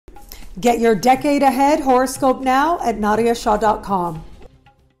Get your decade ahead horoscope now at nadiyashah.com.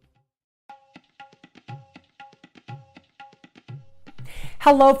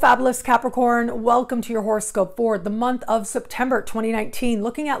 Hello, fabulous Capricorn. Welcome to your horoscope for the month of September 2019,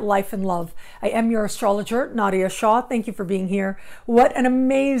 looking at life and love. I am your astrologer, Nadiya Shah. Thank you for being here. What an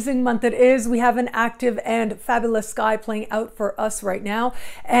amazing month it is. We have an active and fabulous sky playing out for us right now.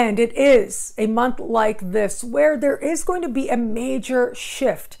 And it is a month like this where there is going to be a major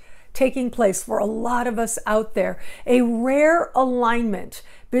shift taking place for a lot of us out there. A rare alignment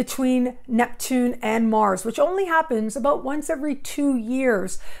between Neptune and Mars, which only happens about once every 2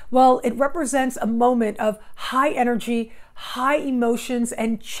 years. Well, it represents a moment of high energy, high emotions,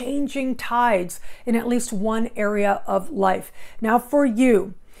 and changing tides in at least one area of life. Now, for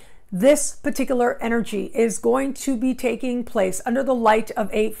you, this particular energy is going to be taking place under the light of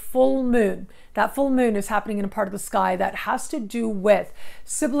a full moon. That full moon is happening in a part of the sky that has to do with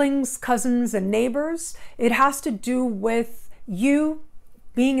siblings, cousins, and neighbors. It has to do with you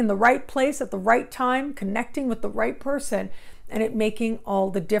being in the right place at the right time, connecting with the right person, and it making all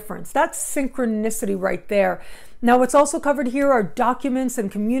the difference. That's synchronicity right there. Now, what's also covered here are documents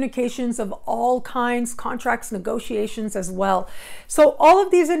and communications of all kinds, contracts, negotiations as well. So all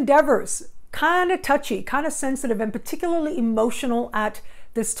of these endeavors, kind of touchy, kind of sensitive, and particularly emotional at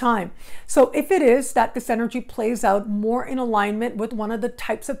this time. So if it is that this energy plays out more in alignment with one of the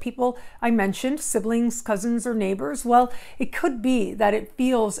types of people I mentioned, siblings, cousins, or neighbors, well, it could be that it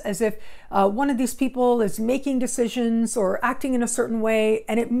feels as if one of these people is making decisions or acting in a certain way,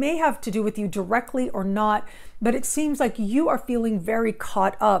 and it may have to do with you directly or not, but it seems like you are feeling very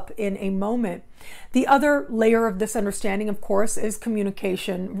caught up in a moment. The other layer of this understanding, of course, is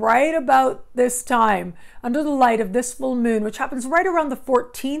communication. Right about this time, under the light of this full moon, which happens right around the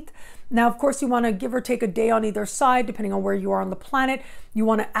 14th. Now, of course, you want to give or take a day on either side, depending on where you are on the planet. You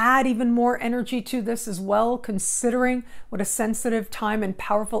want to add even more energy to this as well, considering what a sensitive time and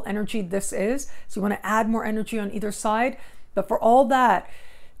powerful energy this is. So you want to add more energy on either side. But for all that,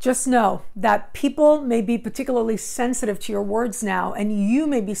 just know that people may be particularly sensitive to your words now, and you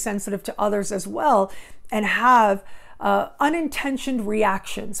may be sensitive to others as well, and have unintentioned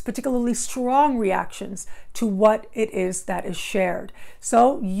reactions, particularly strong reactions to what it is that is shared.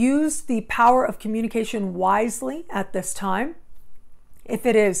 So use the power of communication wisely at this time. If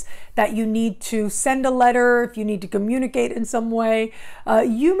it is that you need to send a letter, if you need to communicate in some way,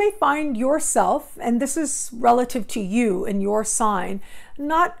 you may find yourself, and this is relative to you and your sign,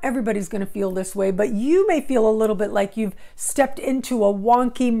 not everybody's going to feel this way, but you may feel a little bit like you've stepped into a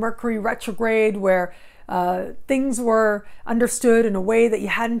wonky Mercury retrograde where things were understood in a way that you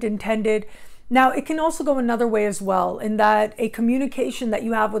hadn't intended. Now, it can also go another way as well, in that a communication that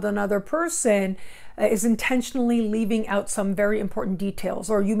you have with another person is intentionally leaving out some very important details,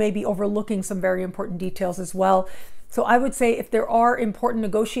 or you may be overlooking some very important details as well. So I would say if there are important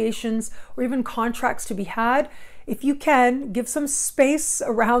negotiations or even contracts to be had, if you can, give some space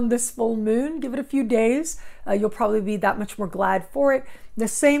around this full moon, give it a few days, you'll probably be that much more glad for it. The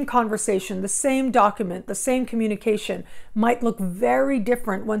same conversation, the same document, the same communication might look very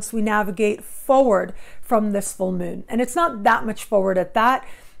different once we navigate forward from this full moon. And it's not that much forward at that.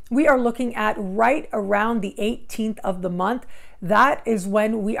 We are looking at right around the 18th of the month. That is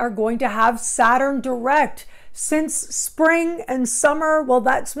when we are going to have Saturn direct. Since spring and summer, well,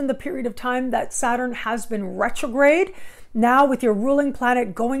 that's been the period of time that Saturn has been retrograde. Now, with your ruling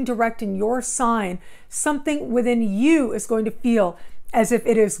planet going direct in your sign, something within you is going to feel as if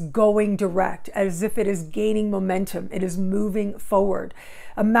it is going direct, as if it is gaining momentum, it is moving forward.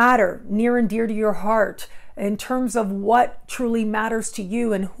 A matter near and dear to your heart in terms of what truly matters to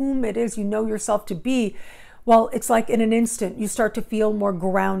you and whom it is you know yourself to be. Well, it's like in an instant, you start to feel more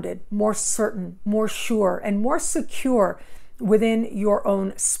grounded, more certain, more sure, and more secure within your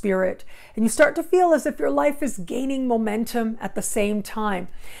own spirit. And you start to feel as if your life is gaining momentum at the same time.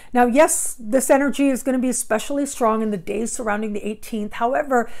 Now, yes, this energy is going to be especially strong in the days surrounding the 18th.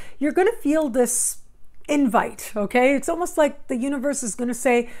 However, you're going to feel this invite, okay? It's almost like the universe is going to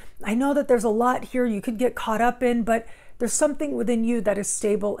say, I know that there's a lot here you could get caught up in, but there's something within you that is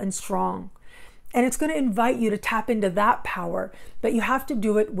stable and strong. And it's going to invite you to tap into that power, but you have to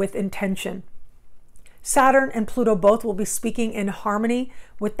do it with intention. Saturn and Pluto both will be speaking in harmony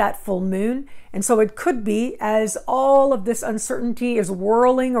with that full moon. And so it could be, as all of this uncertainty is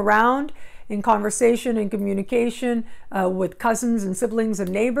whirling around in conversation and communication with cousins and siblings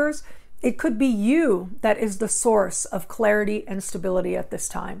and neighbors, it could be you that is the source of clarity and stability at this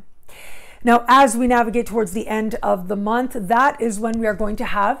time. Now, as we navigate towards the end of the month, that is when we are going to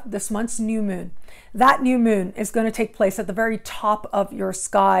have this month's new moon. That new moon is going to take place at the very top of your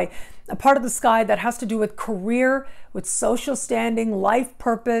sky, a part of the sky that has to do with career, with social standing, life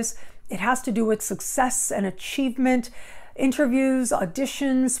purpose. It has to do with success and achievement, interviews,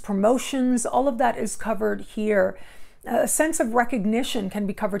 auditions, promotions, all of that is covered here. A sense of recognition can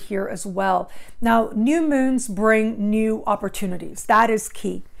be covered here as well. Now, new moons bring new opportunities. That is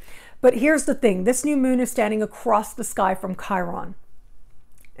key. But here's the thing, this new moon is standing across the sky from Chiron.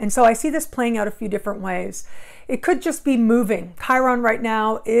 And so I see this playing out a few different ways. It could just be moving. Chiron right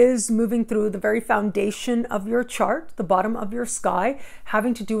now is moving through the very foundation of your chart, the bottom of your sky,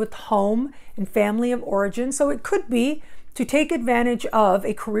 having to do with home and family of origin. So it could be to take advantage of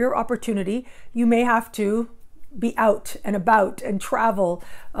a career opportunity. You may have to be out and about and travel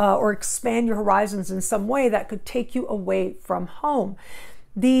or expand your horizons in some way that could take you away from home.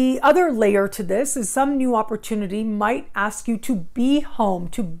 The other layer to this is some new opportunity might ask you to be home,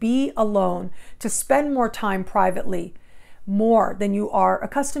 to be alone, to spend more time privately, more than you are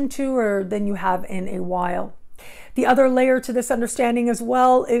accustomed to or than you have in a while. The other layer to this understanding as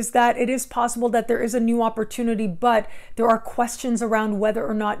well is that it is possible that there is a new opportunity, but there are questions around whether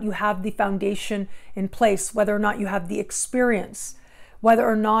or not you have the foundation in place, whether or not you have the experience, whether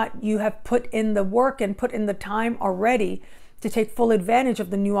or not you have put in the work and put in the time already to take full advantage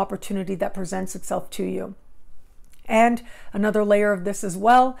of the new opportunity that presents itself to you. And another layer of this as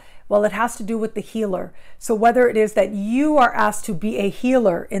well, it has to do with the healer. So whether it is that you are asked to be a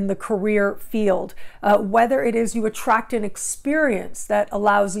healer in the career field, whether it is you attract an experience that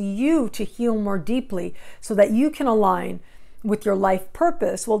allows you to heal more deeply so that you can align with your life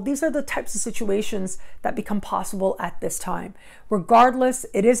purpose, these are the types of situations that become possible at this time. Regardless,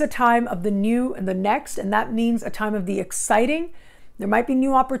 it is a time of the new and the next, and that means a time of the exciting. There might be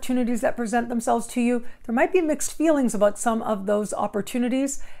new opportunities that present themselves to you. There might be mixed feelings about some of those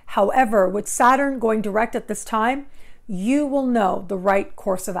opportunities. However, with Saturn going direct at this time, you will know the right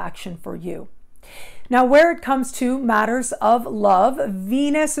course of action for you. Now, where it comes to matters of love,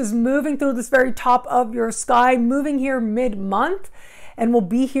 Venus is moving through this very top of your sky, moving here mid-month, and will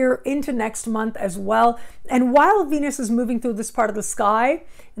be here into next month as well. And while Venus is moving through this part of the sky,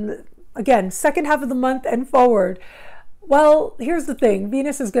 again, second half of the month and forward, here's the thing.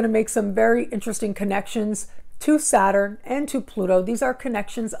 Venus is going to make some very interesting connections to Saturn and to Pluto. These are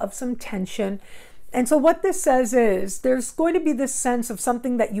connections of some tension. And so what this says is there's going to be this sense of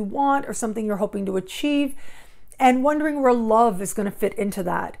something that you want or something you're hoping to achieve and wondering where love is going to fit into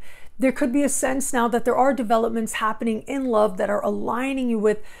that. There could be a sense now that there are developments happening in love that are aligning you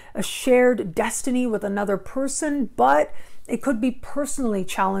with a shared destiny with another person, but it could be personally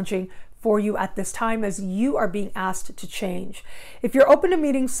challenging for you at this time as you are being asked to change. If you're open to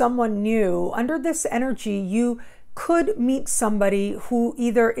meeting someone new, under this energy, you could meet somebody who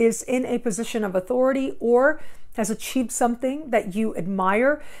either is in a position of authority or has achieved something that you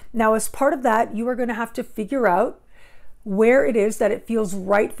admire. Now, as part of that, you are going to have to figure out where it is that it feels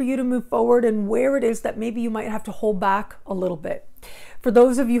right for you to move forward and where it is that maybe you might have to hold back a little bit. For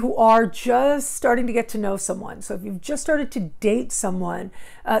those of you who are just starting to get to know someone, so if you've just started to date someone,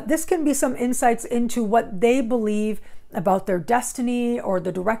 this can be some insights into what they believe about their destiny or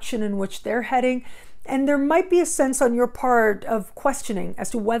the direction in which they're heading. And there might be a sense on your part of questioning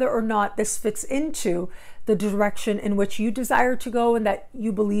as to whether or not this fits into the direction in which you desire to go and that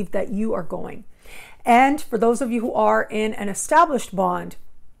you believe that you are going. And for those of you who are in an established bond,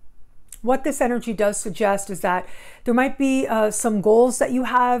 what this energy does suggest is that there might be some goals that you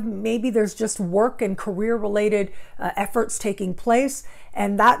have. Maybe there's just work and career related efforts taking place.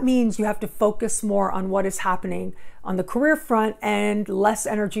 And that means you have to focus more on what is happening on the career front and less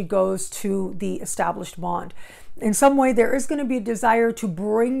energy goes to the established bond. In some way, there is going to be a desire to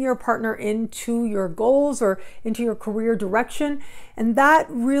bring your partner into your goals or into your career direction. And that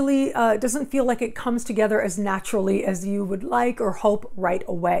really doesn't feel like it comes together as naturally as you would like or hope right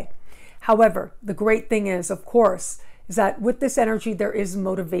away. However, the great thing is, of course, is that with this energy, there is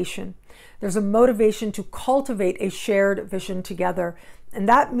motivation. There's a motivation to cultivate a shared vision together. And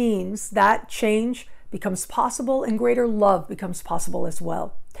that means that change becomes possible and greater love becomes possible as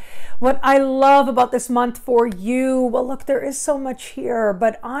well. What I love about this month for you, look, there is so much here,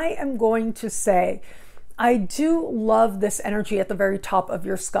 but I am going to say, I do love this energy at the very top of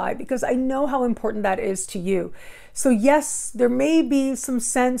your sky because I know how important that is to you. So yes, there may be some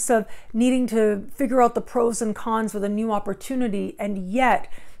sense of needing to figure out the pros and cons with a new opportunity, and yet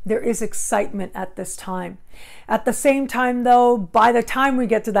There is excitement at this time. At the same time, though, by the time we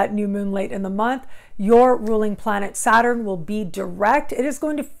get to that new moon late in the month, your ruling planet Saturn will be direct. It is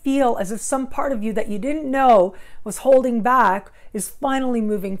going to feel as if some part of you that you didn't know was holding back is finally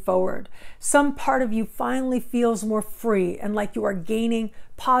moving forward. Some part of you finally feels more free and like you are gaining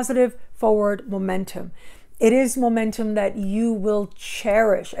positive forward momentum. It is momentum that you will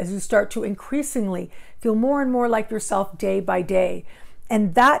cherish as you start to increasingly feel more and more like yourself day by day.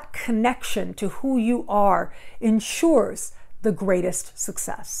 And that connection to who you are ensures the greatest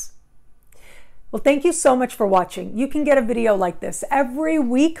success. Well, thank you so much for watching. You can get a video like this every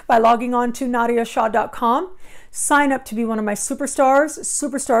week by logging on to nadiyashah.com. Sign up to be one of my superstars.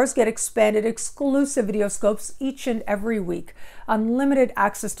 Superstars get expanded exclusive videoscopes each and every week. Unlimited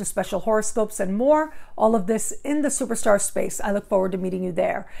access to special horoscopes and more. All of this in the superstar space. I look forward to meeting you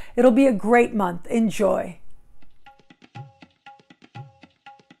there. It'll be a great month. Enjoy.